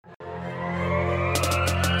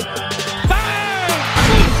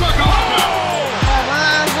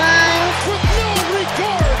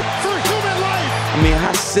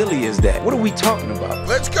silly is that? What are we talking about?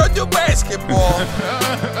 Let's go do basketball.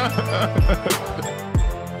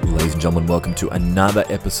 Ladies and gentlemen, welcome to another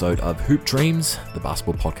episode of Hoop Dreams, the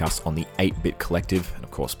basketball podcast on the 8-Bit Collective, and of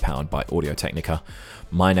course powered by Audio Technica.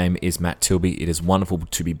 My name is Matt Tilby. It is wonderful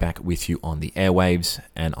to be back with you on the airwaves,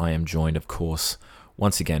 and I am joined, of course,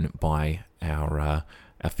 once again by our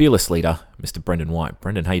fearless leader, Mr. Brendan White.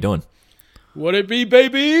 Brendan, how you doing? What it be,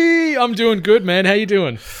 baby? I'm doing good, man. How you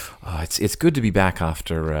doing? Oh, it's good to be back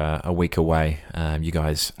after a week away. You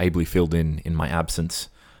guys ably filled in my absence.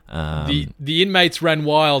 The inmates ran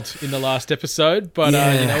wild in the last episode, but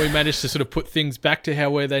we managed to sort of put things back to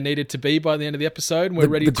where they needed to be by the end of the episode, and we're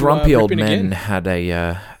ready to The grumpy old rip in men again. had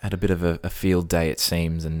a bit of a field day, it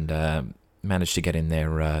seems, and managed to get in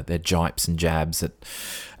their jipes and jabs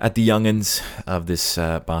at the youngins of this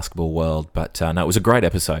basketball world. But no, it was a great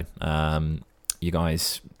episode. You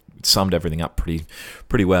guys summed everything up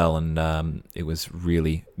pretty well, and it was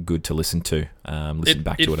really good to listen to.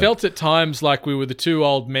 It felt at times like we were the two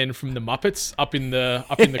old men from the Muppets up in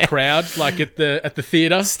the crowd, like at the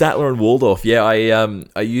theater. Statler and Waldorf. Yeah,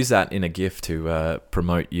 I use that in a GIF to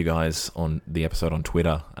promote you guys on the episode on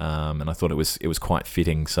Twitter, and I thought it was quite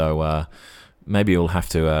fitting. So maybe we'll have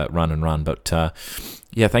to run. But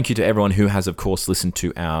yeah, thank you to everyone who has, of course, listened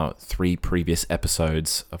to our 3 previous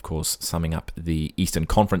episodes, of course, summing up the Eastern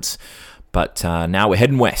Conference. But now we're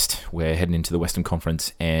heading west. We're heading into the Western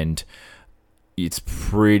Conference, and it's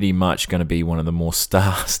pretty much going to be one of the more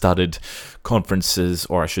star-studded conferences,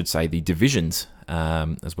 or I should say the divisions,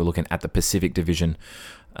 as we're looking at the Pacific Division.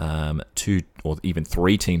 2 or even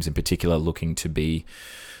 3 teams in particular looking to be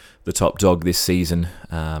the top dog this season,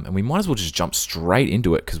 and we might as well just jump straight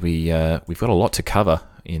into it because we've got a lot to cover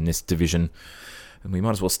in this division, and we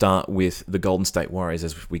might as well start with the Golden State Warriors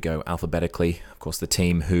as we go alphabetically. Of course, the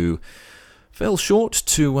team who fell short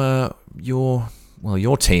to your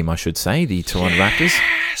team, I should say, the Toronto Raptors.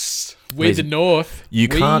 Yes, we the North. We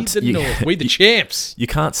the champs. You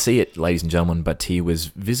can't see it, ladies and gentlemen, but he was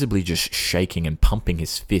visibly just shaking and pumping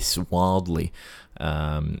his fists wildly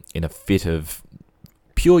in a fit of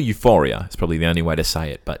pure euphoria. It's probably the only way to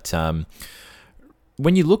say it. But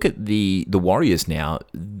when you look at the Warriors now,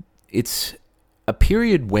 it's a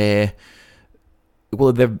period where,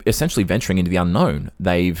 well, they're essentially venturing into the unknown.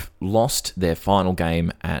 They've lost their final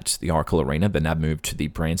game at the Oracle Arena. They're now moved to the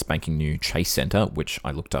brand spanking new Chase Center, which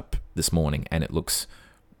I looked up this morning, and it looks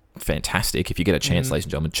fantastic. If you get a chance, ladies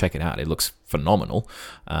and gentlemen, check it out. It looks phenomenal.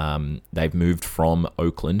 They've moved from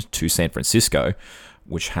Oakland to San Francisco,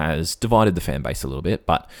 which has divided the fan base a little bit,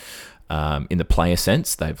 but in the player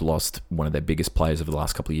sense, they've lost one of their biggest players over the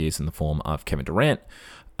last couple of years in the form of Kevin Durant,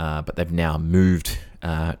 but they've now moved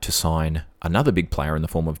to sign another big player in the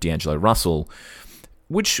form of D'Angelo Russell,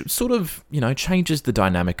 which sort of, changes the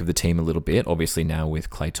dynamic of the team a little bit. Obviously now with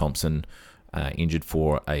Klay Thompson injured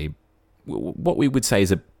for what we would say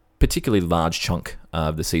is a particularly large chunk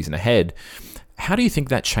of the season ahead. How do you think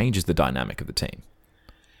that changes the dynamic of the team?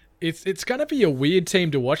 It's going to be a weird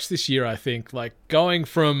team to watch this year, I think. Like, going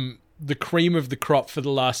from the cream of the crop for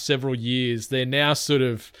the last several years, they're now sort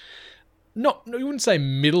of, I wouldn't say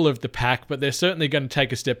middle of the pack, but they're certainly going to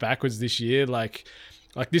take a step backwards this year. Like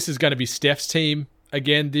this is going to be Steph's team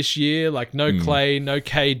again this year. Like, no Klay, no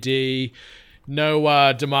KD, no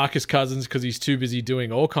DeMarcus Cousins because he's too busy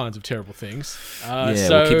doing all kinds of terrible things. We'll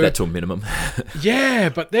keep that to a minimum. Yeah,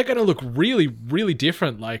 but they're going to look really, really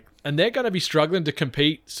different. And they're going to be struggling to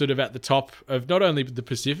compete sort of at the top of not only the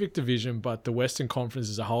Pacific Division, but the Western Conference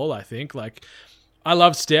as a whole, I think. I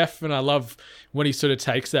love Steph, and I love when he sort of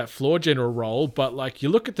takes that floor general role. But, you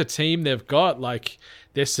look at the team they've got,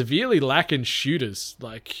 they're severely lacking shooters.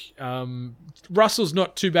 Russell's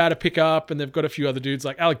not too bad to pick up, and they've got a few other dudes.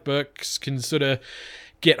 Alec Burks can sort of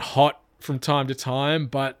get hot from time to time.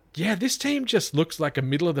 But, yeah, this team just looks like a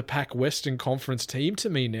middle-of-the-pack Western Conference team to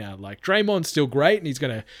me now. Draymond's still great, and he's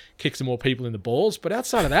going to kick some more people in the balls. But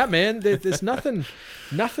outside of that, man, there's nothing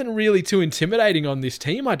really too intimidating on this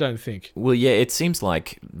team, I don't think. Well, yeah, it seems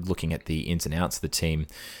like, looking at the ins and outs of the team,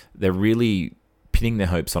 they're really pinning their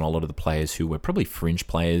hopes on a lot of the players who were probably fringe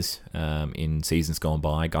players in seasons gone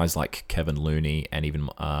by, guys like Kevin Looney and even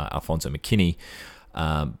Alfonso McKinney.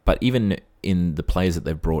 But even in the players that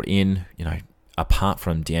they've brought in, apart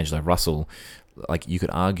from D'Angelo Russell, you could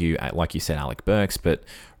argue, like you said, Alec Burks, but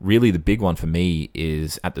really the big one for me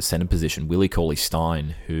is at the center position, Willie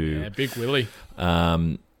Cauley-Stein, who... Yeah, big Willie.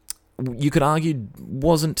 You could argue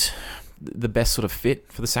wasn't the best sort of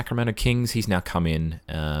fit for the Sacramento Kings. He's now come in,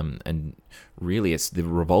 and really it's the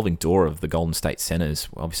revolving door of the Golden State centers.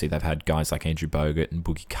 Obviously, they've had guys like Andrew Bogut and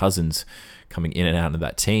Boogie Cousins coming in and out of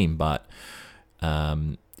that team, but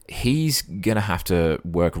he's going to have to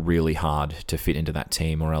work really hard to fit into that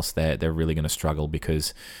team, or else they're really going to struggle,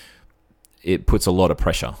 because it puts a lot of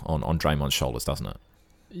pressure on Draymond's shoulders, doesn't it?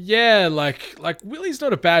 Yeah, like Willie's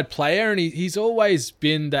not a bad player, and he's always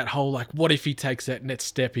been that whole, like, what if he takes that next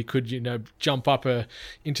step? He could, jump up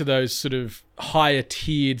into those sort of higher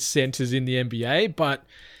tiered centers in the NBA, but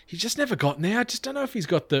he's just never gotten there. I just don't know if he's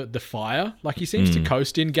got the fire. Like, he seems to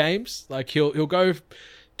coast in games. Like, he'll go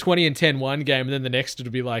 20 and 10 one game, and then the next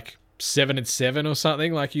it'll be like 7 and 7 or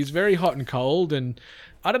something. Like, he's very hot and cold, and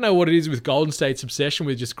I don't know what it is with Golden State's obsession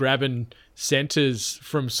with just grabbing centers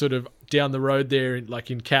from sort of down the road there, like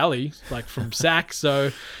in Cali, like from Sac.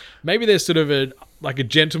 So maybe there's sort of a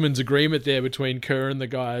gentleman's agreement there between Kerr and the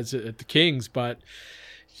guys at the Kings. But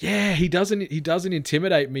yeah, he doesn't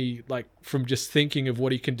intimidate me, like, from just thinking of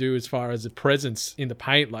what he can do as far as a presence in the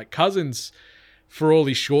paint. Like, Cousins, for all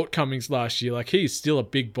his shortcomings last year, like, he's still a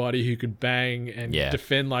big body who can bang and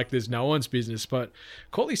defend like there's no one's business. But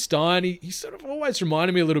Cauley Stein, he sort of always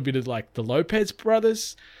reminded me a little bit of like the Lopez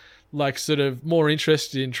brothers, like sort of more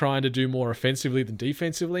interested in trying to do more offensively than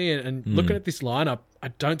defensively. And looking at this lineup, I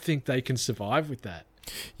don't think they can survive with that.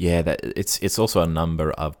 Yeah, it's also a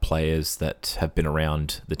number of players that have been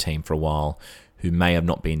around the team for a while who may have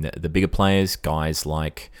not been the bigger players. Guys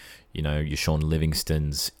like, your Sean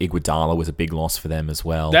Livingston's, Iguodala was a big loss for them as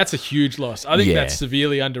well. That's a huge loss. I think that's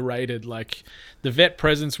severely underrated. Like, the vet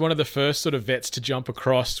presence, one of the first sort of vets to jump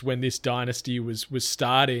across when this dynasty was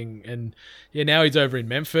starting. And now he's over in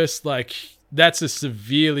Memphis. Like, that's a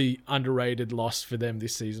severely underrated loss for them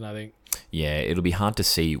this season, I think. Yeah, it'll be hard to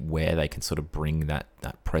see where they can sort of bring that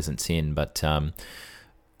presence in. But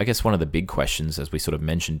I guess one of the big questions, as we sort of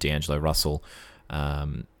mentioned, D'Angelo Russell,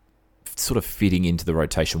 sort of fitting into the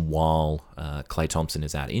rotation while Klay Thompson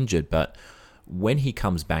is out injured. But when he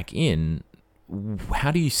comes back in,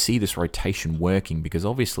 how do you see this rotation working? Because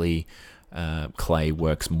obviously Klay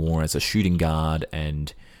works more as a shooting guard,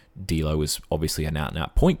 and D'Lo is obviously an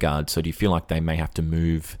out-and-out point guard. So do you feel like they may have to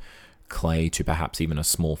move Klay to perhaps even a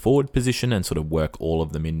small forward position and sort of work all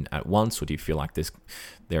of them in at once? Or do you feel like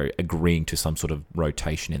they're agreeing to some sort of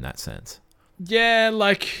rotation in that sense? Yeah,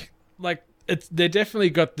 like they're definitely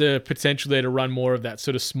got the potential there to run more of that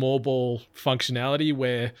sort of small ball functionality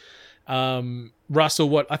where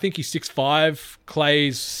Russell, I think he's 6'5",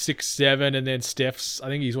 Klay's 6'7", and then Steph's, I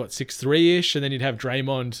think he's 6'3"-ish, and then you'd have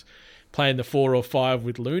Draymond playing the 4 or 5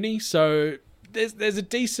 with Looney. So there's a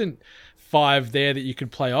decent 5 there that you can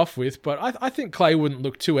play off with, but I think Klay wouldn't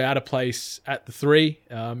look too out of place at the 3.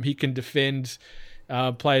 He can defend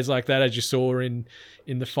players like that, as you saw in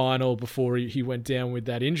the final before he went down with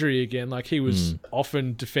that injury again. Like, he was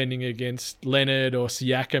often defending against Leonard or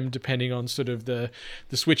Siakam, depending on sort of the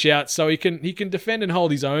switch out. So he can defend and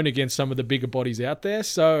hold his own against some of the bigger bodies out there.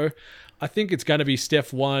 So I think it's going to be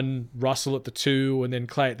Steph 1, Russell at the 2, and then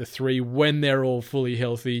Klay at the 3 when they're all fully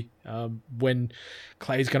healthy. When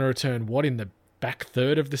Klay's going to return, in the back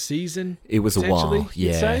third of the season? It was a while.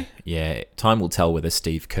 Yeah. Time will tell whether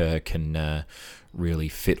Steve Kerr can really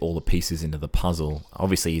fit all the pieces into the puzzle.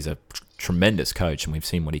 Obviously, he's a tremendous coach, and we've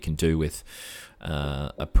seen what he can do with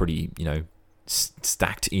a pretty,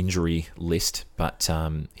 stacked injury list. But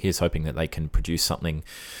here's hoping that they can produce something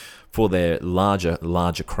for their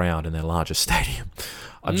larger crowd and their larger stadium.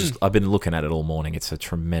 I've been looking at it all morning. It's a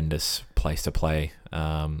tremendous place to play,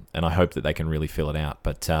 and I hope that they can really fill it out.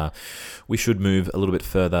 But we should move a little bit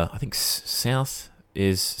further. I think south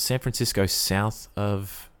is San Francisco, south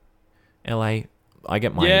of LA. I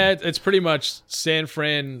get my... Yeah, it's pretty much San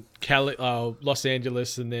Fran, Los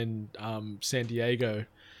Angeles, and then San Diego,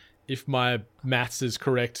 if my maths is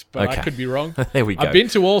correct, but I could be wrong. There we go. I've been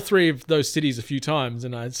to all 3 of those cities a few times,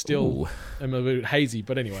 and I still am a bit hazy,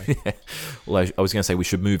 but anyway. Well, I was going to say we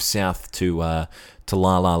should move south to La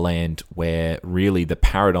La Land, where really the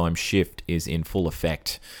paradigm shift is in full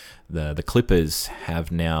effect. The Clippers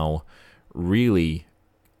have now really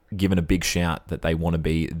given a big shout that they want to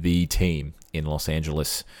be the team in Los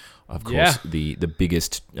Angeles. Of course, the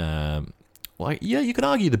biggest, you could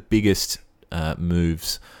argue the biggest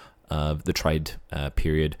moves of the trade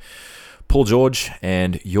period. Paul George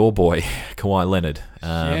and your boy, Kawhi Leonard.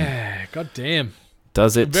 Goddamn.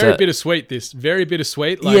 Does it... Very bittersweet, this. Very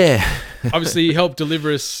bittersweet. Obviously, he helped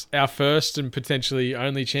deliver us our first and potentially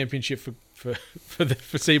only championship for the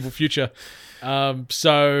foreseeable future.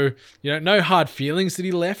 So, no hard feelings that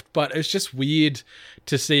he left, but it's just weird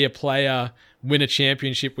to see a player win a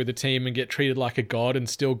championship with a team and get treated like a god and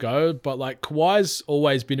still go. But like, Kawhi's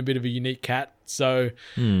always been a bit of a unique cat, so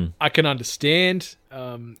I can understand.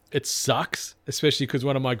 It sucks, especially because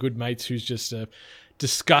one of my good mates who's just a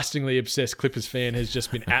disgustingly obsessed Clippers fan has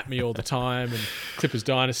just been at me all the time, and Clippers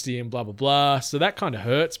dynasty and blah, blah, blah. So that kind of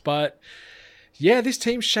hurts. But yeah, this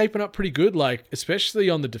team's shaping up pretty good, like, especially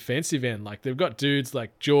on the defensive end. Like, they've got dudes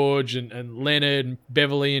like George and Leonard and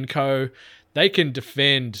Beverly and co. They can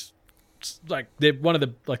defend. Like, they're one of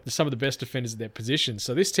the some of the best defenders at their position.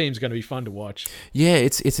 So this team's going to be fun to watch. Yeah,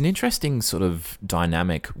 it's an interesting sort of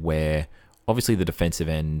dynamic where obviously the defensive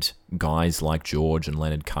end guys like George and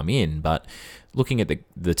Leonard come in, but looking at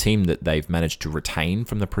the team that they've managed to retain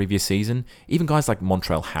from the previous season, even guys like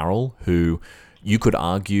Montrezl Harrell, who you could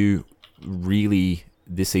argue really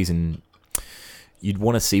this season you'd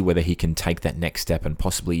want to see whether he can take that next step and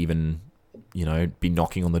possibly even, be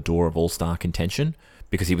knocking on the door of all-star contention,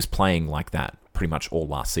 because he was playing like that pretty much all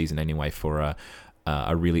last season anyway for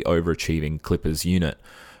a really overachieving Clippers unit.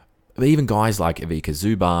 But even guys like Ivica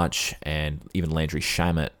Zubac and even Landry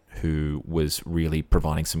Shamet, who was really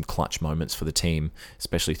providing some clutch moments for the team,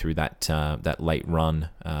 especially through that late run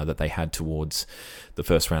that they had towards the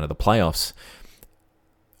first round of the playoffs.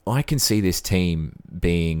 I can see this team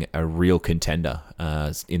being a real contender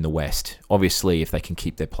in the West. Obviously, if they can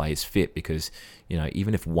keep their players fit, because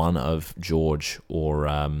even if one of George or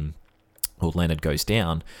Leonard goes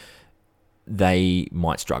down, they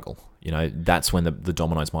might struggle. That's when the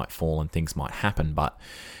dominoes might fall and things might happen. But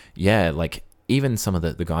yeah, like even some of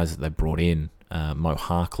the guys that they brought in, Mo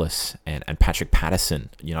Harkless and Patrick Patterson,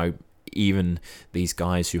 even these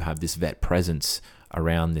guys who have this vet presence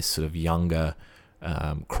around this sort of younger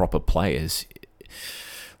crop of players,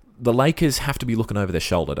 the Lakers have to be looking over their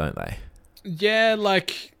shoulder, don't they? Yeah,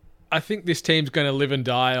 like I think this team's going to live and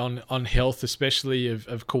die on health, especially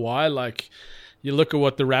of Kawhi. Like, you look at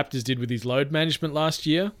what the Raptors did with his load management last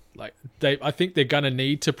year. Like, I think they're going to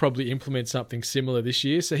need to probably implement something similar this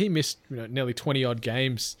year. So he missed nearly 20 odd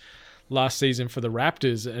games last season for the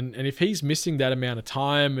Raptors, and if he's missing that amount of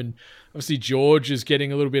time, and obviously George is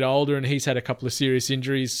getting a little bit older and he's had a couple of serious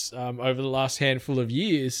injuries over the last handful of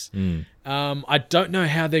years, I don't know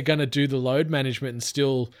how they're going to do the load management and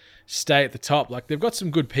still stay at the top. Like, they've got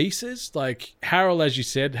some good pieces. Like Harrell, as you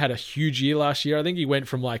said, had a huge year last year. I think he went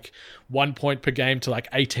from like 1 point per game to like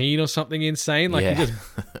 18 or something insane. Like, he just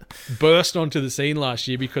burst onto the scene last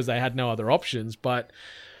year because they had no other options. But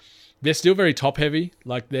they're still very top heavy.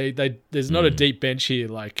 Like there's not a deep bench here.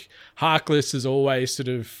 Like Harkless has always sort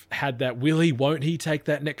of had that will he, won't he take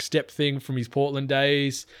that next step thing from his Portland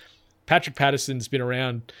days. Patrick Patterson's been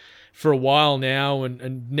around for a while now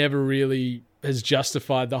and never really has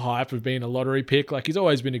justified the hype of being a lottery pick. Like, he's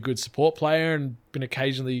always been a good support player and been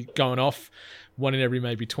occasionally going off one in every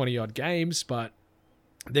maybe 20 odd games, but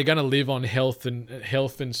they're going to live on health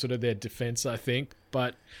and sort of their defense, I think.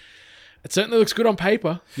 But it certainly looks good on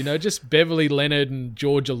paper. Just Beverly, Leonard, and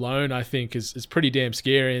George alone, I think, is pretty damn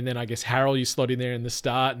scary. And then I guess Harrell you slot in there in the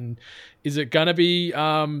start. And is it going to be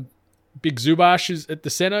Big Zubac at the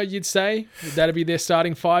center, you'd say? Would that be their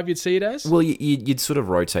starting five, you'd see it as? Well, you'd sort of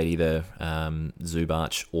rotate either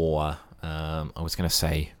Zubac or I was going to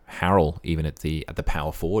say Harrell, even at the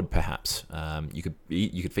power forward, perhaps. You could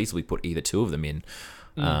feasibly put either two of them in.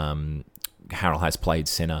 Harrell has played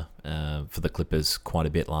center for the Clippers quite a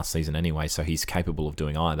bit last season anyway, so he's capable of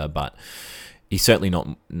doing either, but he's certainly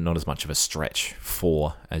not as much of a stretch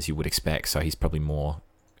four as you would expect, so he's probably more,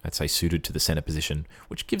 I'd say, suited to the center position,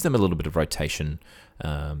 which gives them a little bit of rotation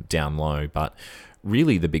down low. But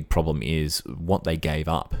really the big problem is what they gave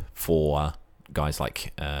up for guys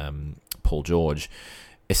like Paul George,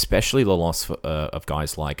 especially the loss of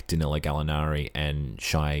guys like Danilo Gallinari and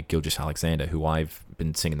Shai Gilgeous-Alexander, who I've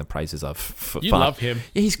been singing the praises of. You love him.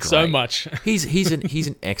 Yeah, he's great. So much. he's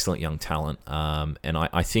an excellent young talent, and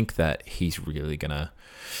I think that he's gonna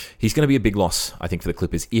be a big loss, I think, for the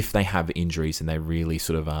Clippers if they have injuries and they really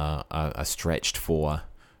sort of are stretched for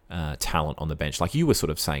talent on the bench. Like you were sort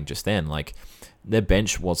of saying just then, like their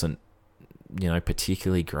bench wasn't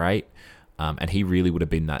particularly great. And he really would have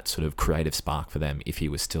been that sort of creative spark for them if he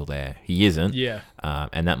was still there. He isn't. Yeah.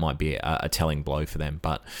 And that might be a telling blow for them.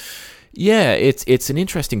 But yeah, it's an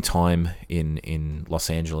interesting time in Los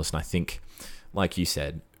Angeles. And I think, like you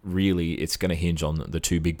said, really it's going to hinge on the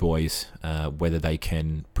two big boys, whether they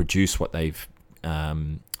can produce what they've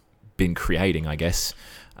been creating, I guess,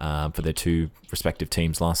 for their two respective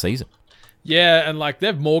teams last season. Yeah, and like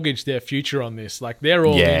they've mortgaged their future on this. Like they're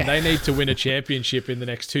all in. They need to win a championship in the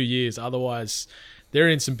next 2 years. Otherwise, they're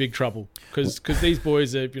in some big trouble. Because these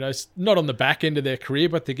boys are, not on the back end of their career,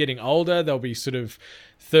 but they're getting older. They'll be sort of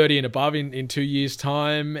 30 and above in 2 years'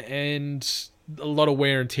 time, and a lot of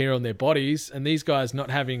wear and tear on their bodies. And these guys not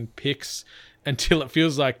having picks until it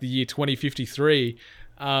feels like the year 2053.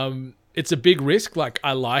 it's a big risk. Like,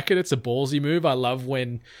 I like it. It's a ballsy move. I love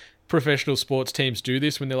when professional sports teams do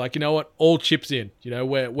this, when they're like, you know what, all chips in. You know,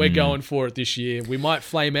 we're going for it this year. We might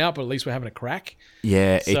flame out, but at least we're having a crack.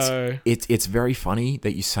 Yeah, So- it's very funny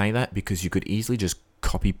that you say that, because you could easily just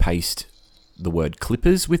copy paste the word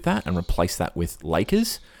Clippers with that and replace that with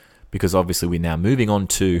Lakers, because obviously we're now moving on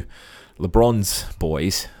to LeBron's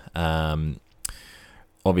boys.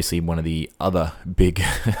 Obviously, one of the other big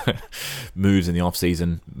moves in the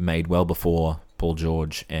offseason, made well before Paul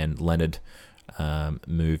George and Leonard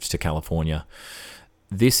moved to California.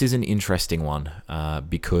 This is an interesting one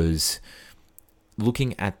because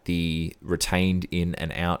looking at the retained in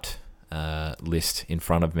and out list in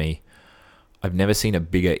front of me, I've never seen a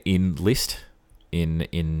bigger in list in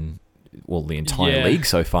the entire league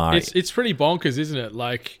so far. It's pretty bonkers, isn't it?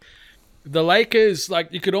 Like, the Lakers,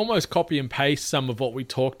 like, you could almost copy and paste some of what we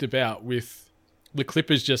talked about with the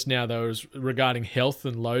Clippers just now, though, regarding health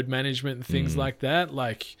and load management and things like that.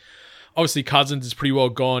 Like, obviously Cousins is pretty well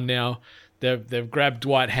gone now. They've grabbed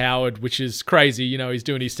Dwight Howard, which is crazy. You know, he's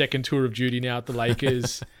doing his second tour of duty now at the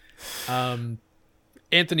Lakers.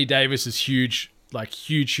 Anthony Davis is huge, like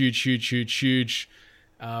huge.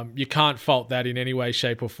 You can't fault that in any way,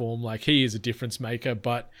 shape, or form. Like, he is a difference maker.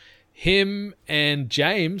 But him and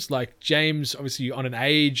James, like, James obviously on an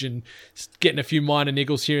age and getting a few minor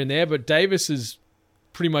niggles here and there, but Davis has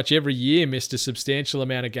pretty much every year missed a substantial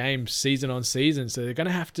amount of games season on season. So they're going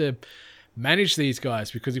to have to manage these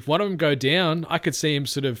guys, because if one of them go down, I could see him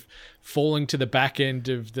sort of falling to the back end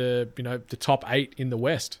of the top 8 in the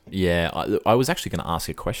West. Yeah, I was actually going to ask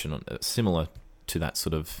a question similar to that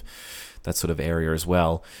sort of area as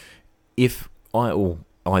well. If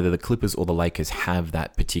either the Clippers or the Lakers have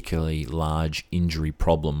that particularly large injury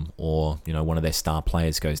problem, or one of their star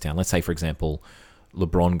players goes down. Let's say, for example,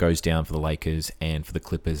 LeBron goes down for the Lakers, and for the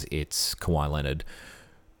Clippers it's Kawhi Leonard.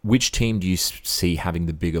 Which team do you see having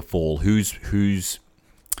the bigger fall? Who's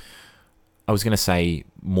I was going to say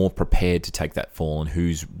more prepared to take that fall, and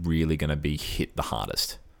who's really going to be hit the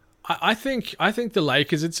hardest? I think the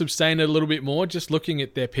Lakers would sustain it a little bit more, just looking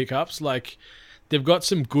at their pickups. Like, they've got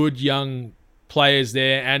some good young players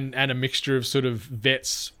there, and a mixture of sort of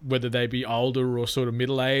vets, whether they be older or sort of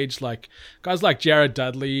middle-aged. Like, guys like Jared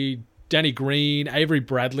Dudley, Danny Green, Avery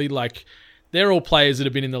Bradley, like, they're all players that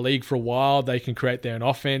have been in the league for a while. They can create their own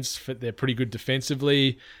offense. They're pretty good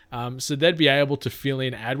defensively. So they'd be able to fill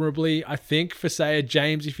in admirably, I think, for, say, a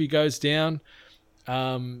James if he goes down.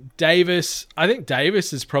 Davis, I think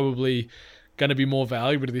Davis is probably going to be more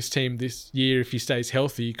valuable to this team this year if he stays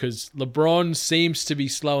healthy, because LeBron seems to be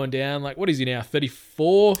slowing down. Like, what is he now,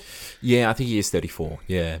 34? Yeah, I think he is 34,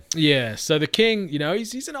 yeah. Yeah, so the King,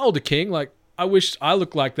 he's an older King. Like, I wish I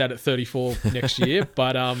looked like that at 34 next year.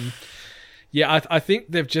 But, yeah, I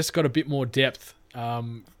think they've just got a bit more depth,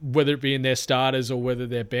 whether it be in their starters or whether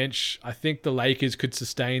their bench. I think the Lakers could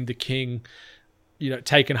sustain the King,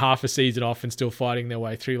 taking half a season off and still fighting their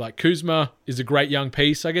way through. Like, Kuzma is a great young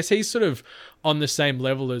piece. I guess he's sort of on the same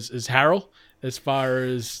level as Harrell, as far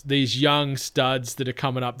as these young studs that are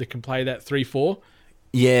coming up that can play that 3-4.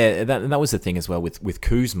 Yeah, that was the thing as well with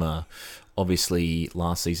Kuzma. Obviously,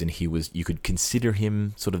 last season you could consider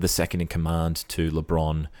him sort of the second in command to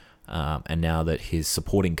LeBron. And now that his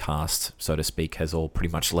supporting cast, so to speak, has all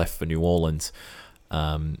pretty much left for New Orleans,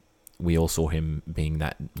 we all saw him being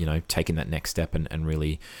that, taking that next step and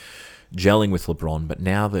really gelling with LeBron. But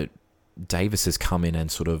now that Davis has come in and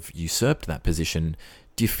sort of usurped that position,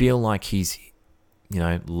 do you feel like he's,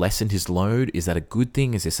 lessened his load? Is that a good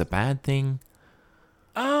thing? Is this a bad thing?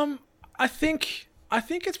 I think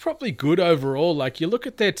it's probably good overall. Like, you look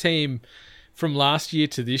at their team from last year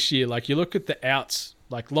to this year, like, you look at the outs,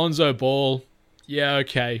 like Lonzo Ball, yeah,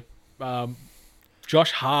 okay.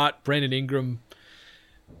 Josh Hart, Brandon Ingram,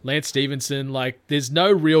 Lance Stevenson, like, there's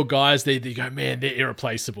no real guys there that you go, man, they're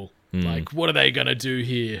irreplaceable. Like, what are they going to do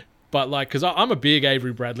here? But, like, because I'm a big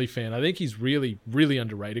Avery Bradley fan. I think he's really, really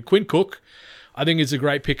underrated. Quinn Cook, I think it's a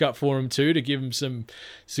great pickup for him too, to give him some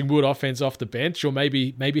good offense off the bench, or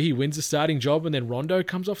maybe he wins a starting job and then Rondo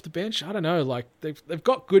comes off the bench. I don't know. Like, they've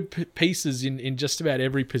got good pieces in just about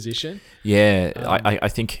every position. Yeah, I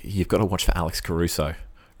think you've got to watch for Alex Caruso.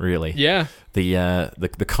 Really, yeah.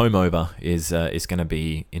 The comb over is going to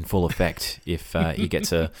be in full effect if he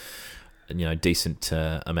gets a decent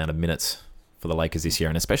amount of minutes for the Lakers this year,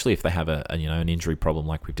 and especially if they have an injury problem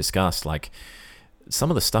like we've discussed. Like,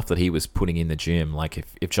 some of the stuff that he was putting in the gym, like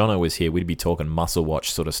if Jono was here, we'd be talking muscle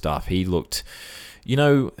watch sort of stuff. He looked,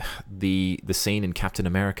 the scene in Captain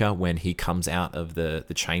America when he comes out of the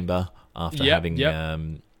chamber after having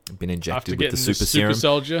been injected with the super serum. Super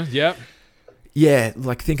soldier, yep. Yeah,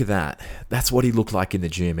 like think of that. That's what he looked like in the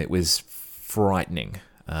gym. It was frightening.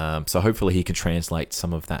 So hopefully he can translate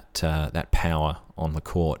some of that power on the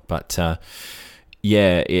court. But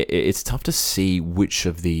it's tough to see which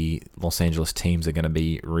of the Los Angeles teams are going to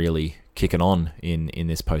be really kicking on in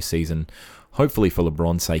this postseason. Hopefully for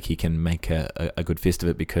LeBron's sake, he can make a good fist of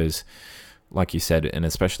it because, like you said, and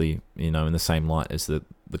especially in the same light as the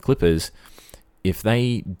Clippers, if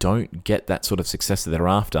they don't get that sort of success that they're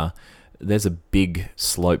after, there's a big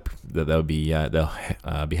slope that they'll be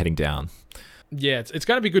heading down. Yeah, it's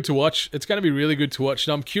going to be good to watch. It's going to be really good to watch.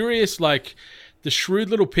 And I'm curious, like, the shrewd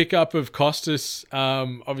little pickup of Costas,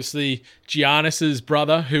 obviously Giannis's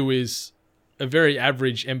brother, who is a very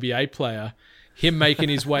average NBA player, him making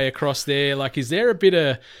his way across there. Like, is there a bit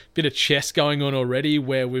of chess going on already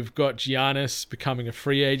where we've got Giannis becoming a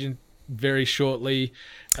free agent very shortly?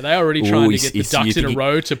 Are they already trying to get the ducks in a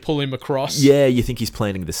row to pull him across? Yeah, you think he's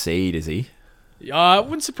planting the seed, is he? It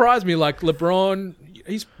wouldn't surprise me. Like, LeBron,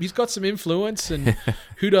 he's got some influence, and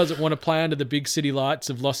who doesn't want to play under the big city lights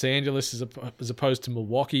of Los Angeles as opposed to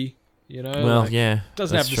Milwaukee? Well, yeah, it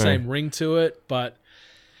doesn't have the same ring to it, but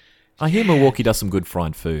I hear Milwaukee does some good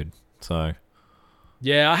fried food. So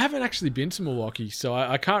yeah, I haven't actually been to Milwaukee, so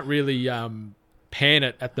I can't really pan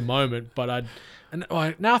it at the moment. But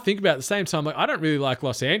I now think about it at the same time, like, I don't really like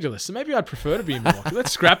Los Angeles, so maybe I'd prefer to be in Milwaukee.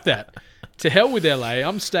 Let's scrap that. To hell with LA.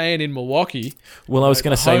 I'm staying in Milwaukee. Well, I was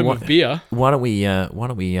going to say, beer. Why don't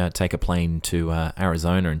we take a plane to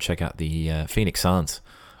Arizona and check out the Phoenix Suns?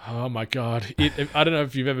 Oh my God! I don't know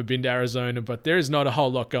if you've ever been to Arizona, but there is not a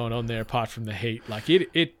whole lot going on there apart from the heat. Like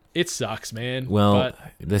it sucks, man. Well,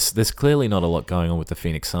 there's clearly not a lot going on with the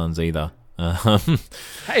Phoenix Suns either.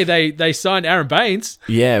 Hey, they signed Aaron Baines.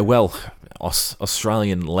 Yeah, well,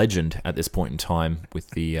 Australian legend at this point in time with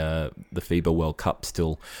the FIBA World Cup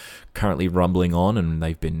still currently rumbling on, and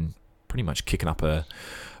they've been pretty much kicking up a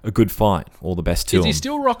good fight. All the best to him. Is he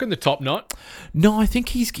still rocking the top knot? No, I think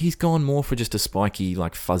he's gone more for just a spiky,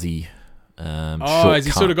 like fuzzy. Has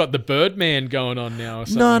he sort of got the Birdman going on now? Or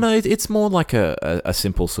something? No, it's more like a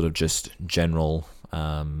simple sort of just general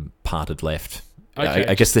parted left. Okay,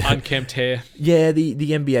 I guess the unkempt hair. Yeah, the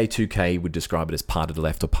NBA 2K would describe it as parted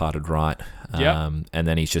left or parted right. Yeah, and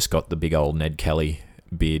then he's just got the big old Ned Kelly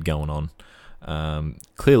beard going on.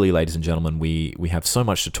 Clearly, ladies and gentlemen, we have so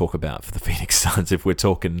much to talk about for the Phoenix Suns if we're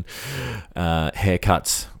talking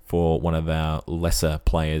haircuts for one of our lesser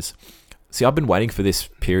players. See, I've been waiting for this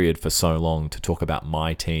period for so long to talk about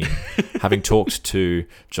my team. Having talked to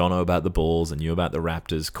Jono about the Bulls and you about the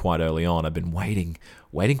Raptors quite early on, I've been waiting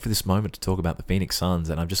for this moment to talk about the Phoenix Suns,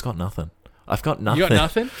 and I've just got nothing. I've got nothing. You got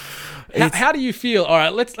nothing? How do you feel? All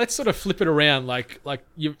right, let's sort of flip it around.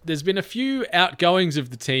 There's been a few outgoings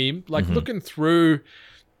of the team. Looking through,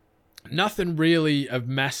 nothing really of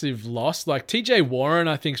massive loss. Like TJ Warren,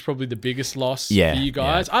 I think is probably the biggest loss for you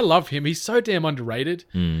guys. Yeah. I love him. He's so damn underrated.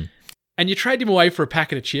 And you trade him away for a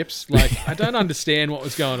packet of chips. Like, I don't understand what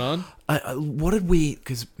was going on. What did we...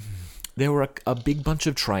 Because there were a big bunch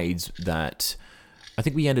of trades that... I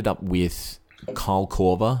think we ended up with Kyle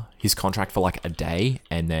Korver, his contract for like a day,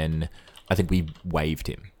 and then I think we waived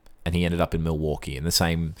him. And he ended up in Milwaukee. And the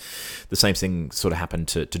same thing sort of happened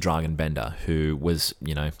to Dragan Bender, who was,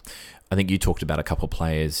 I think you talked about a couple of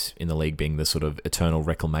players in the league being the sort of eternal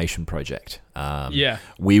reclamation project. Yeah.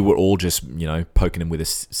 We were all just, poking him with a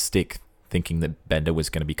stick, thinking that Bender was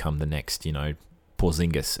going to become the next,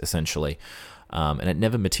 Porzingis, essentially. And it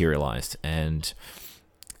never materialized. And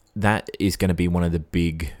that is going to be one of the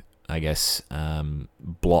big, I guess,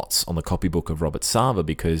 blots on the copybook of Robert Sarver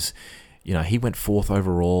because, he went fourth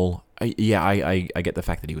overall. I get the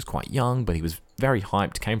fact that he was quite young, but he was very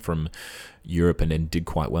hyped, came from Europe and then did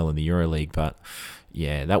quite well in the EuroLeague. But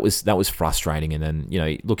yeah, that was frustrating. And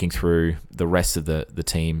then, looking through the rest of the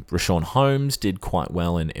team, Rashawn Holmes did quite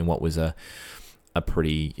well in what was a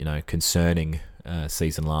pretty, concerning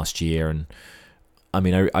season last year. And I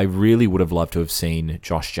mean, I really would have loved to have seen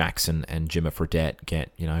Josh Jackson and Jimmer Fredette get,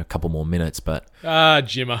 a couple more minutes, but...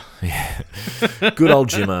 Jimmer. Yeah. Good old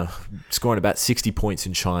Jimmer, scoring about 60 points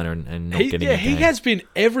in China and not getting a game. He has been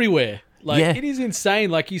everywhere. It is insane.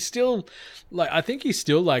 Like, he's still... I think he's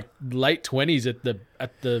still, late 20s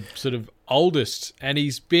at the sort of oldest, and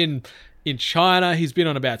he's been... in China, he's been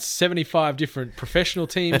on about 75 different professional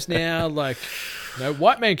teams now.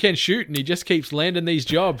 White man can shoot, and he just keeps landing these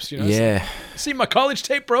jobs. Yeah. See my college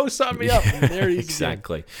tape, bro. Sign me up. And there he is.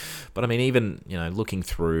 Exactly. Again. But I mean, even looking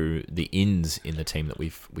through the ins in the team that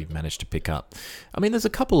we've managed to pick up, I mean, there's a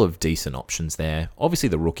couple of decent options there. Obviously,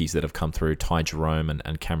 the rookies that have come through, Ty Jerome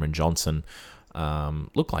and Cameron Johnson.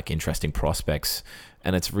 look like interesting prospects.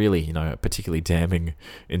 And it's really, a particularly damning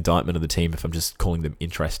indictment of the team if I'm just calling them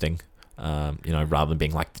interesting, rather than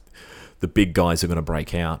being like the big guys are going to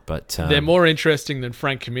break out. But they're more interesting than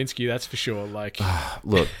Frank Kaminsky, that's for sure. Like,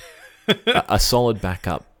 look, a solid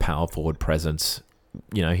backup power forward presence.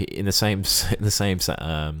 In the same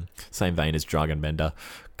vein as Dragan Bender.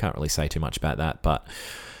 Can't really say too much about that, but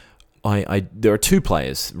there are two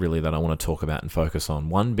players really that I want to talk about and focus on.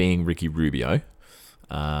 One being Ricky Rubio.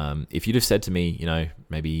 If you'd have said to me,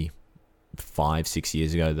 maybe 5-6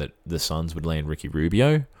 years ago that the Suns would land Ricky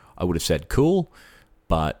Rubio, I would have said cool.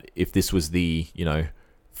 But if this was the,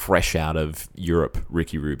 fresh out of Europe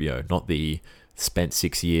Ricky Rubio, not the spent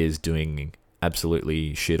 6 years doing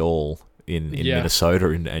absolutely shit all in Minnesota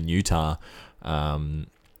and Utah, How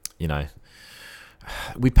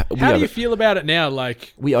do you feel about it now?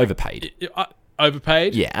 Like, we overpaid.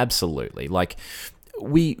 Overpaid? Yeah, absolutely. Like,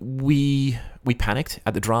 we panicked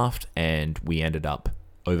at the draft and we ended up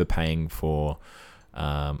overpaying for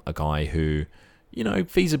a guy who,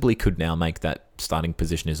 feasibly could now make that starting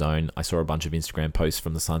position his own. I saw a bunch of Instagram posts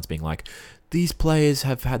from the Suns being like, these players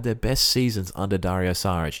have had their best seasons under Dario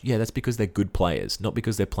Saric. Yeah, that's because they're good players, not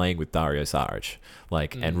because they're playing with Dario Saric,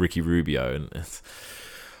 and Ricky Rubio. And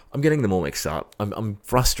I'm getting them all mixed up. I'm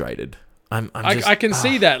frustrated. I can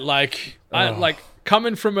see that.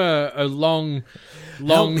 Coming from a long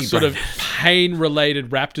sort of pain-related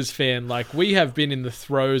Raptors fan, like, we have been in the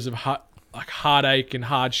throes of heartache and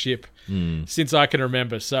hardship since I can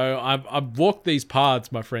remember. So I've walked these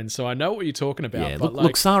paths, my friend. So I know what you're talking about. Yeah, but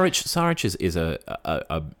look, Saric is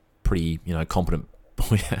a pretty competent.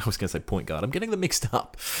 I was going to say point guard. I'm getting them mixed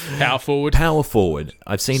up. Power forward.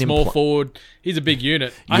 I've seen Small him forward. He's a big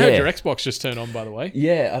unit. I heard your Xbox just turn on, by the way.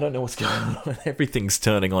 Yeah, I don't know what's going on. Everything's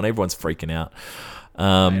turning on. Everyone's freaking out.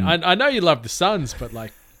 I know you love the Suns, but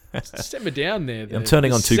simmer down there. I'm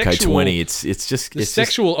turning on 2K20. It's just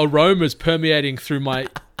sexual aromas permeating through my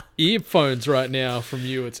earphones right now from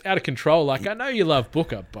you. It's out of control. Like, I know you love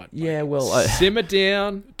Booker, but simmer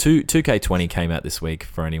down. 2K20 came out this week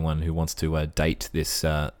for anyone who wants to date this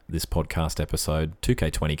podcast episode.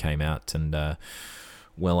 2K20 came out, and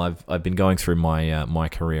I've been going through my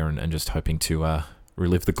career and just hoping to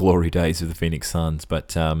relive the glory days of the Phoenix Suns.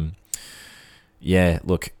 But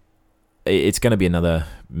look, it's going to be another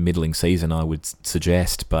middling season, I would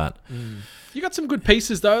suggest. But you got some good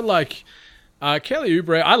pieces though, like Kelly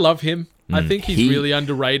Oubre. I love him. I think he's really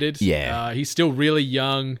underrated. Yeah, he's still really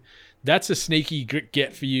young. That's a sneaky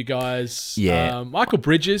get for you guys. Yeah, Michael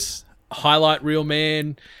Bridges, highlight reel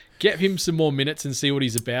man. Get him some more minutes and see what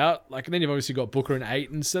he's about. And then you've obviously got Booker and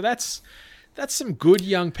Ayton. So that's some good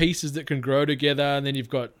young pieces that can grow together. And then you've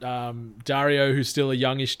got Dario, who's still a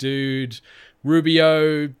youngish dude.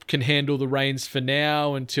 Rubio can handle the reins for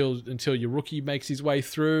now until your rookie makes his way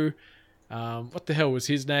through. What the hell was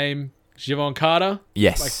his name? Javon Carter?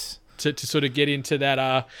 Yes. To sort of get into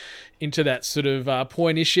that sort of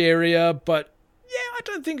point-ish area. But yeah, I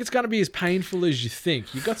don't think it's going to be as painful as you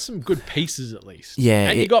think. You got some good pieces at least.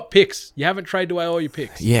 Yeah. And you got picks. You haven't traded away all your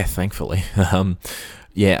picks. Yeah, thankfully.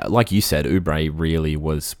 Like you said, Oubre really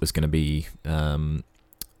was going to be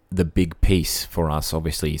the big piece for us,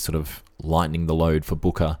 obviously sort of lightening the load for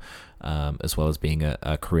Booker, as well as being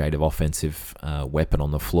a creative offensive weapon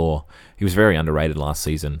on the floor. He was very underrated last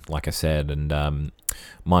season, like I said, and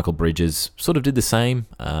Michael Bridges sort of did the same.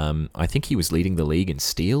 I think he was leading the league in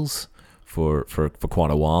steals for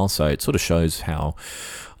quite a while, so it sort of shows how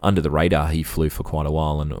under the radar he flew for quite a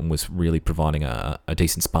while and was really providing a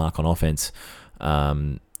decent spark on offense.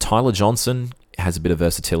 Tyler Johnson has a bit of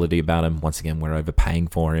versatility about him. Once again, we're overpaying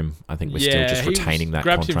for him. I think we're still just retaining that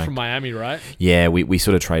grabbed contract. Him from Miami, right? Yeah, we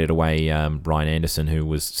sort of traded away Ryan Anderson, who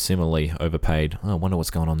was similarly overpaid. Oh, I wonder what's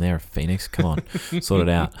going on there, Phoenix. Come on, sort it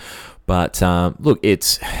out. But look,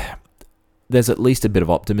 there's at least a bit of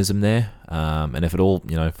optimism there. And if it all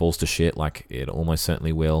falls to shit, like it almost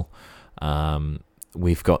certainly will,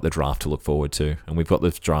 we've got the draft to look forward to, and we've got the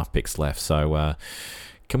draft picks left. So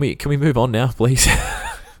can we move on now, please?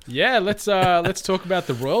 Yeah, let's talk about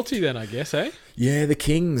the royalty then, I guess, eh? Yeah, the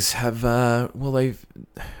Kings have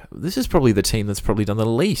this is probably the team that's probably done the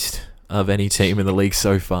least of any team in the league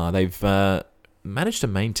so far. They've managed to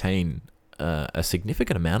maintain a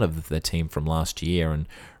significant amount of their team from last year, and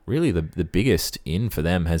really the biggest in for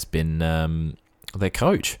them has been their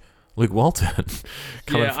coach, Luke Walton.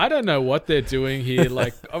 I don't know what they're doing here.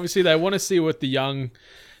 Like, obviously they want to see what the young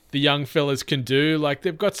fellas can do. Like,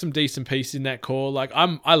 they've got some decent pieces in that core. Like,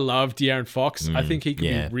 I love De'Aaron Fox. I think he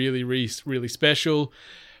can be really, really, really special.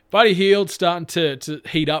 Buddy Hield starting to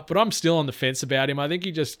heat up, but I'm still on the fence about him. I think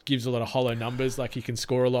he just gives a lot of hollow numbers. Like, he can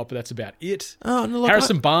score a lot, but that's about it. Oh, no, look,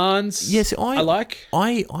 Harrison Barnes, yes, I like.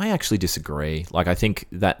 I actually disagree. Like, I think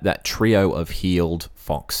that trio of Hield,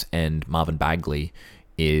 Fox, and Marvin Bagley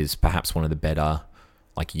is perhaps one of the better,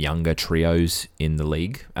 like, younger trios in the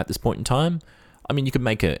league at this point in time. I mean, you could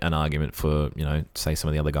make an argument for, say some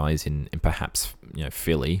of the other guys in perhaps,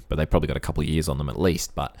 Philly, but they've probably got a couple of years on them at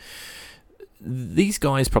least. But these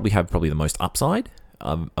guys probably have the most upside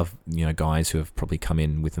of guys who have probably come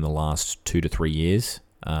in within the last 2 to 3 years.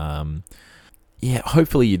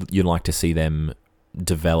 Hopefully you'd like to see them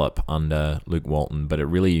develop under Luke Walton, but it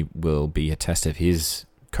really will be a test of his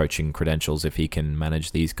coaching credentials if he can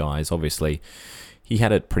manage these guys. Obviously, he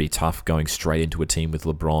had it pretty tough going straight into a team with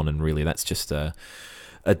LeBron, and really that's just a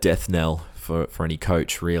death knell for any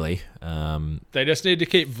coach, really. They just need to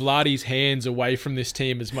keep Vladi's hands away from this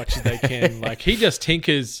team as much as they can. Like, he just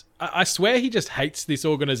tinkers. I swear he just hates this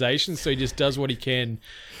organization, so he just does what he can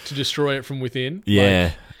to destroy it from within.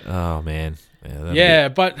 Yeah. Oh, man.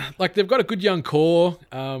 But like, they've got a good young core.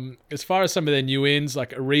 As far as some of their new ins,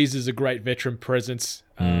 like Ariz is a great veteran presence.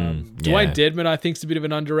 Dwayne Dedman, I think, is a bit of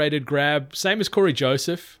an underrated grab. Same as Corey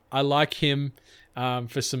Joseph. I like him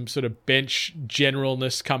for some sort of bench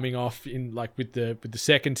generalness coming off in, like, with the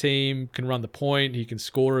second team. Can run the point. He can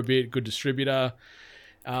score a bit. Good distributor.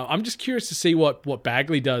 I'm just curious to see what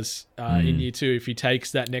Bagley does in year 2 if he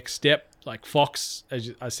takes that next step. Like Fox,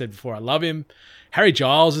 as I said before, I love him. Harry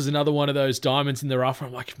Giles is another one of those diamonds in the rough.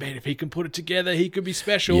 I'm like, man, if he can put it together, he could be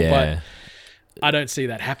special. Yeah. But I don't see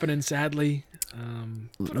that happening, sadly.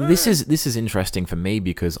 This is interesting for me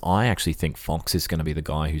because I actually think Fox is going to be the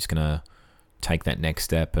guy who's going to take that next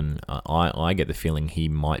step, and I get the feeling he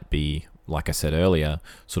might be, like I said earlier,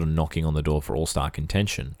 sort of knocking on the door for All-Star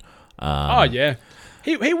contention.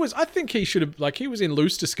 He was. I think he should have. Like, he was in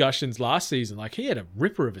loose discussions last season. Like, he had a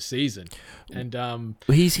ripper of a season, and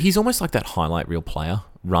he's almost like that highlight reel player.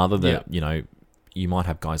 Rather than you might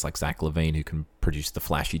have guys like Zach LaVine who can produce the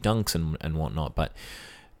flashy dunks and whatnot. But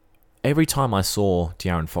every time I saw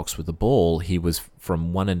De'Aaron Fox with the ball, he was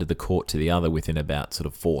from one end of the court to the other within about sort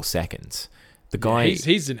of 4 seconds. The guy,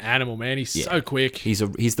 he's an animal, man. He's so quick. He's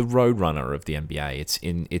the road runner of the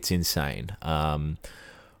NBA. It's insane.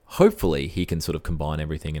 Hopefully he can sort of combine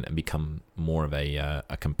everything and become more of a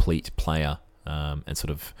complete player and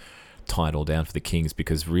sort of tie it all down for the Kings,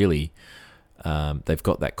 because really they've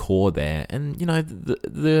got that core there, and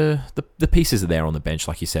the pieces are there on the bench.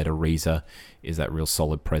 Like you said, Ariza is that real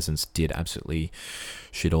solid presence, did absolutely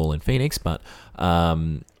shit all in Phoenix, but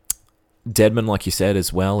Dedman, like you said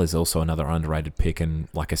as well, is also another underrated pick, and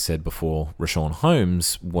like I said before, Rashawn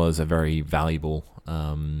Holmes was a very valuable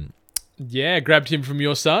grabbed him from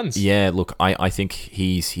your Suns. Yeah, look, I think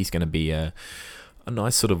he's going to be a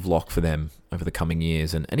nice sort of lock for them over the coming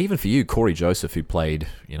years, and even for you, Corey Joseph, who played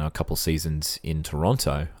a couple seasons in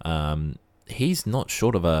Toronto. He's not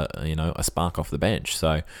short of a spark off the bench.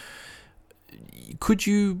 So, could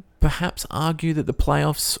you perhaps argue that the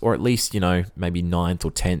playoffs, or at least maybe 9th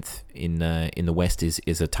or 10th in the West,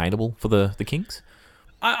 is attainable for the Kings?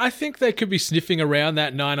 I think they could be sniffing around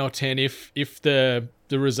that 9 or 10 if the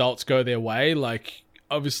results go their way. Like,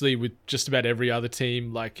 obviously with just about every other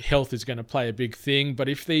team, like, health is going to play a big thing. But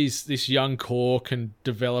if this young core can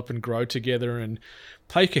develop and grow together and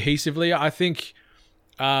play cohesively, I think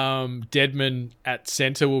Dedman at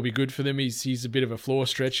center will be good for them. He's a bit of a floor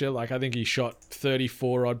stretcher. Like, I think he shot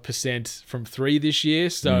 34% from 3 this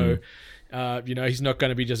year. So, he's not going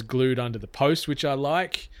to be just glued under the post, which I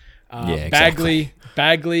like. Exactly.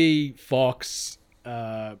 Bagley, Fox,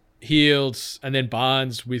 Hield, and then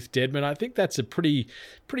Barnes with Dedman. I think that's a pretty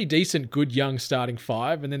decent, good young starting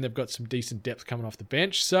 5, and then they've got some decent depth coming off the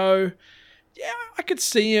bench. So, yeah, I could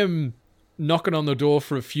see him knocking on the door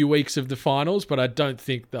for a few weeks of the finals, but I don't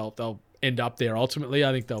think they'll end up there ultimately.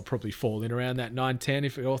 I think they'll probably fall in around that 9-10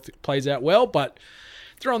 if it all plays out well, but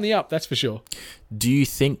they're on the up, that's for sure. Do you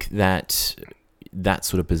think that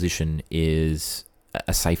sort of position is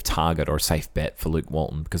a safe target or a safe bet for Luke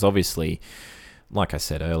Walton? Because obviously, like I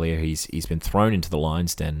said earlier, he's been thrown into the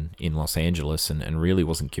Lions Den in Los Angeles and really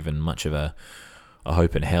wasn't given much of a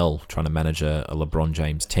hope in hell trying to manage a LeBron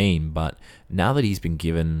James team. But now that he's been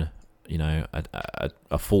given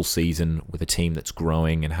a full season with a team that's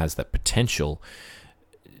growing and has that potential,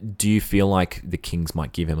 do you feel like the Kings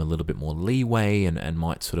might give him a little bit more leeway and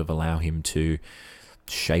might sort of allow him to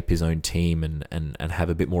shape his own team and have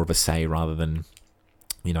a bit more of a say, rather than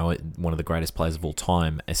one of the greatest players of all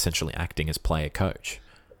time essentially acting as player coach?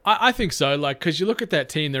 I think so. Like, because you look at that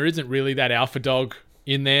team, there isn't really that alpha dog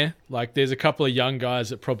in there. Like, there's a couple of young guys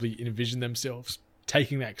that probably envision themselves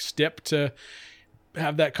taking that step to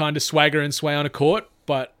have that kind of swagger and sway on a court.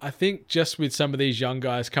 But I think just with some of these young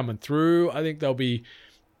guys coming through, I think they'll be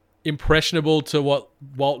impressionable to what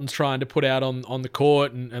Walton's trying to put out on the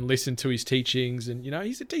court and listen to his teachings. And,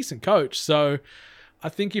 he's a decent coach. So I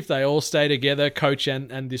think if they all stay together, coach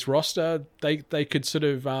and this roster, they could sort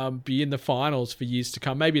of be in the finals for years to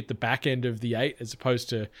come, maybe at the back end of the 8 as opposed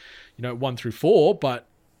to, 1 through 4. But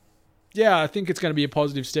yeah, I think it's going to be a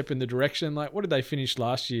positive step in the direction. Like, what did they finish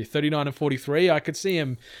last year? 39 and 43. I could see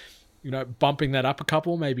him, bumping that up a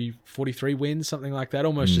couple, maybe 43 wins, something like that,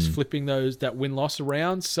 almost just flipping that win-loss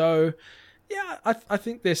around. So yeah, I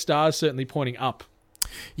think their star's certainly pointing up.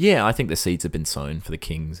 Yeah, I think the seeds have been sown for the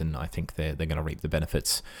Kings, and I think they're going to reap the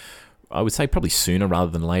benefits. I would say probably sooner rather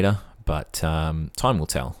than later, but time will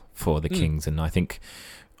tell for the Kings. And I think,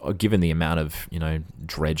 given the amount of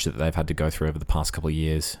dredge that they've had to go through over the past couple of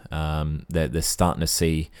years, they're starting to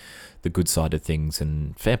see the good side of things,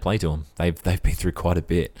 and fair play to them. They've been through quite a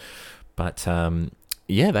bit, but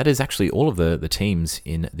yeah, that is actually all of the teams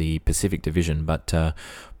in the Pacific Division. But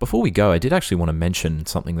before we go, I did actually want to mention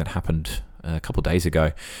something that happened a couple of days ago.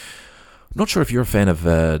 I'm not sure if you're a fan of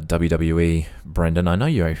WWE, Brendan. I know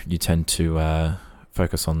you tend to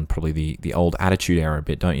focus on probably the old Attitude Era a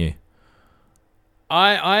bit, don't you?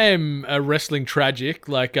 I am a wrestling tragic.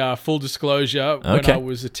 Like, full disclosure, when I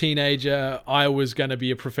was a teenager, I was going to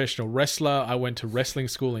be a professional wrestler. I went to wrestling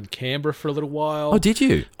school in Canberra for a little while. Oh, did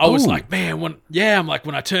you? I was like, man, when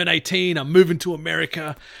I turn 18, I'm moving to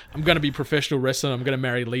America. I'm going to be a professional wrestler. I'm going to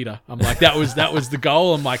marry Lita. I'm like, that was the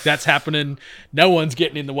goal. I'm like, that's happening. No one's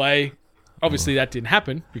getting in the way. Obviously, that didn't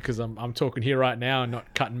happen because I'm talking here right now and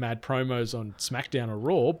not cutting mad promos on SmackDown or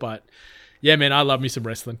Raw, but yeah, man, I love me some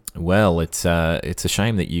wrestling. Well, it's a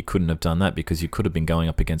shame that you couldn't have done that, because you could have been going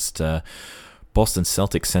up against Boston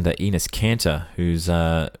Celtics center Enes Kanter, who's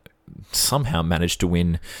somehow managed to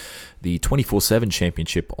win the 24/7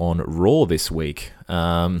 championship on Raw this week.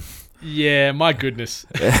 Yeah, my goodness.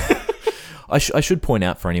 I should point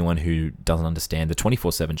out, for anyone who doesn't understand, the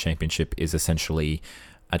 24/7 championship is essentially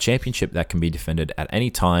a championship that can be defended at any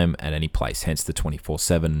time, at any place, hence the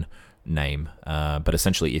 24/7 name. But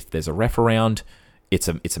essentially, if there's a ref around, it's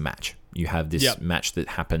a match. You have this match that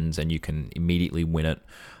happens, and you can immediately win it.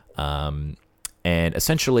 And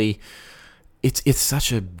essentially, it's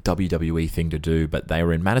such a WWE thing to do. But they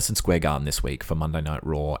were in Madison Square Garden this week for Monday Night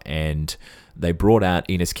Raw, and they brought out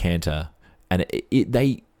Enes Kanter, and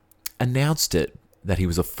they announced it that he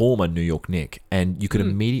was a former New York Knick, and you could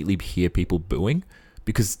immediately hear people booing,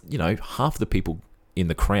 because half the people in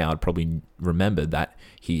the crowd probably remembered that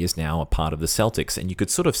he is now a part of the Celtics, and you could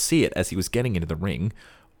sort of see it as he was getting into the ring,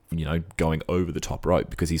 going over the top rope,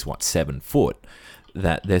 because he's 7 foot,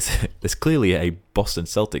 that there's clearly a Boston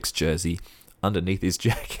Celtics jersey underneath his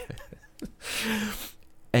jacket.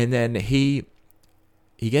 And then he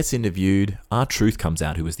gets interviewed. R-Truth comes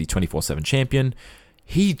out, who was the 24/7 champion.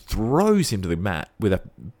 He throws him to the mat with a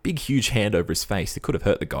big, huge hand over his face. It could have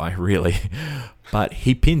hurt the guy, really. But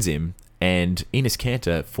he pins him, and Enes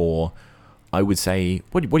Kanter for, I would say,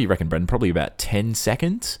 what do you reckon, Brendan? Probably about 10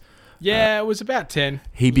 seconds? Yeah, it was about 10.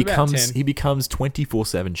 He becomes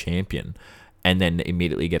 24/7 champion, and then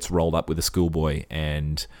immediately gets rolled up with a schoolboy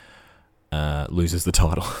and loses the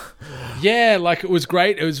title. Yeah, like, it was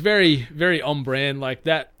great. It was very, very on brand. Like,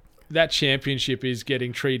 that championship is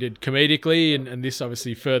getting treated comedically, and this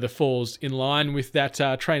obviously further falls in line with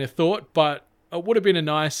that train of thought. But it would have been a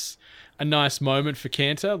nice moment for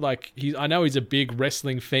Kanter. Like, I know he's a big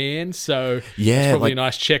wrestling fan, so it's probably a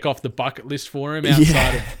nice check off the bucket list for him,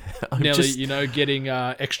 outside of Nelly, getting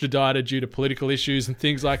extradited due to political issues and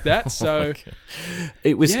things like that. So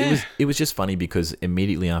it was just funny, because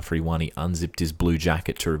immediately after he won, he unzipped his blue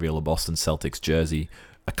jacket to reveal a Boston Celtics jersey.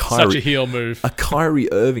 Such a heel move. A Kyrie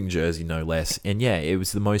Irving jersey, no less. And yeah, it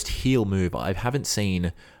was the most heel move. I haven't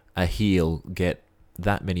seen a heel get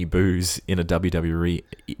that many boos in a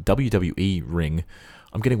WWE ring.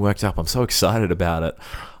 I'm getting worked up. I'm so excited about it.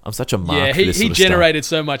 I'm such a mark for this he sort of generated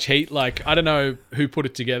stuff. So much heat. Like, I don't know who put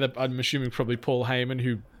it together. I'm assuming probably Paul Heyman,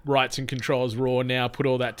 who writes and controls Raw now, put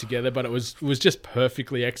all that together. But it was just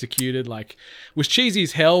perfectly executed. Like, it was cheesy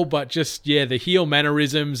as hell, but just, the heel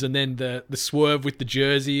mannerisms, and then the swerve with the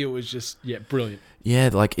jersey. It was just, brilliant. Yeah,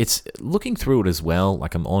 like, it's looking through it as well.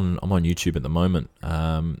 Like, I'm on YouTube at the moment.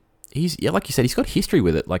 He's, like you said, he's got history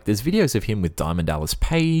with it. Like, there's videos of him with Diamond Dallas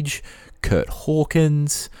Page, Kurt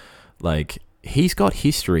Hawkins. Like, he's got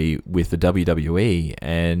history with the WWE,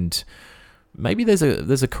 and maybe there's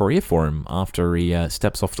a career for him after he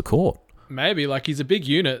steps off the court. Maybe, like, he's a big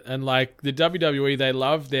unit, and like the WWE, they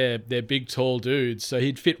love their big tall dudes, so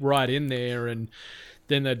he'd fit right in there. And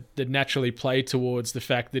then they'd naturally play towards the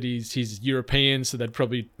fact that he's European, so they'd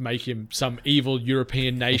probably make him some evil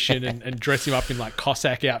European nation and dress him up in like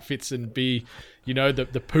Cossack outfits and be, the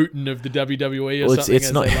Putin of the WWE or something.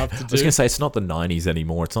 It's not. They love to do. I was going to say it's not the 90s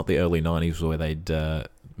anymore. It's not the early 90s where they'd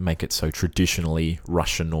make it so traditionally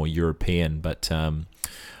Russian or European. But I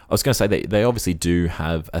was going to say they obviously do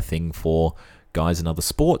have a thing for guys in other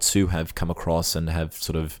sports who have come across and have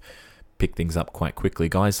sort of pick things up quite quickly.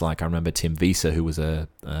 Guys like, I remember Tim Wiese, who was a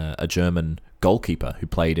German goalkeeper who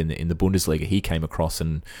played in the Bundesliga. He came across,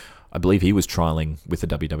 and I believe he was trialing with the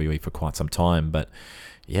WWE for quite some time. But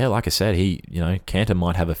yeah, like I said, Cantor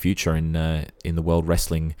might have a future in the world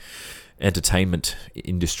wrestling entertainment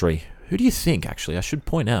industry. Who do you think? Actually, I should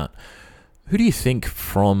point out, who do you think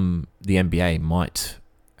from the NBA might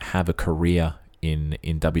have a career in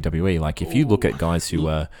WWE? Like, if you look at guys who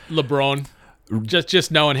are LeBron.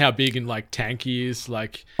 Just knowing how big and like tank he is,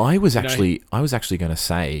 like I was actually going to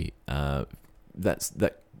say that's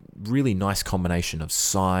that really nice combination of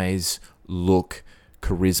size, look,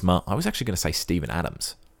 charisma. I was actually going to say Steven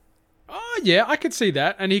Adams. Oh yeah, I could see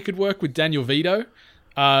that, and he could work with Daniel Vito,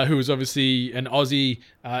 who is obviously an Aussie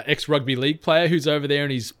ex-rugby league player who's over there,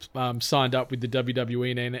 and he's signed up with the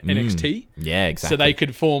WWE and NXT. Yeah, exactly. So they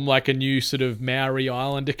could form like a new sort of Maori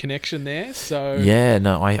Islander connection there. So yeah,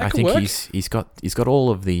 no, I think work. he's got all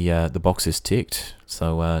of the boxes ticked.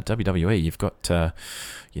 So WWE, you've got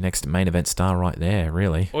your next main event star right there,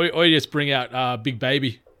 really. Or you just bring out Big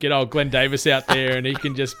Baby. Get old Glenn Davis out there, and he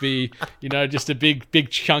can just be, just a big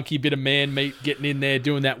chunky bit of man meat getting in there,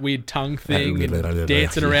 doing that weird tongue thing and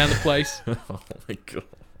dancing around the place. Oh my god!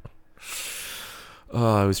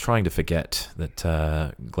 Oh, I was trying to forget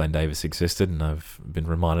that Glenn Davis existed, and I've been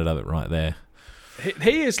reminded of it right there.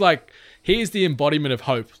 He is the embodiment of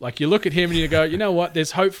hope. Like, you look at him and you go, you know what?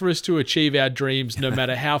 There's hope for us to achieve our dreams, no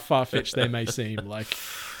matter how far-fetched they may seem. Like,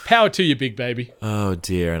 power to you, Big Baby. Oh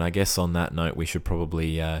dear, and I guess on that note we should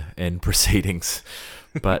probably end proceedings.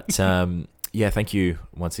 But yeah, thank you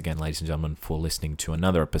once again, ladies and gentlemen, for listening to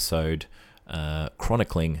another episode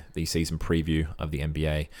chronicling the season preview of the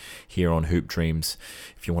NBA here on Hoop Dreams.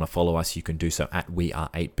 If you want to follow us, you can do so at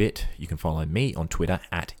WeAre8bit. You can follow me on Twitter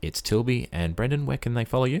at It'sTilby. And Brendan, where can they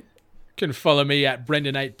follow you? You can follow me at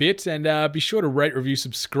Brendan8bit, and be sure to rate, review,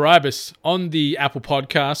 subscribe us on the Apple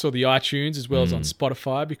Podcasts or the iTunes, as well as on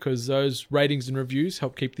Spotify, because those ratings and reviews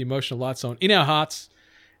help keep the emotional lights on in our hearts,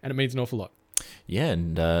 and it means an awful lot. Yeah,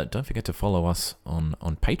 and don't forget to follow us on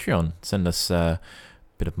Patreon. Send us a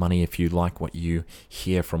bit of money if you like what you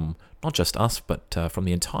hear from not just us, but from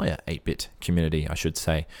the entire 8-bit community, I should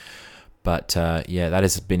say. But yeah, that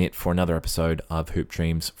has been it for another episode of Hoop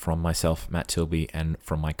Dreams from myself, Matt Tilby, and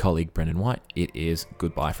from my colleague, Brendan White. It is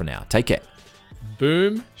goodbye for now. Take care.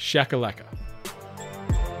 Boom shakalaka.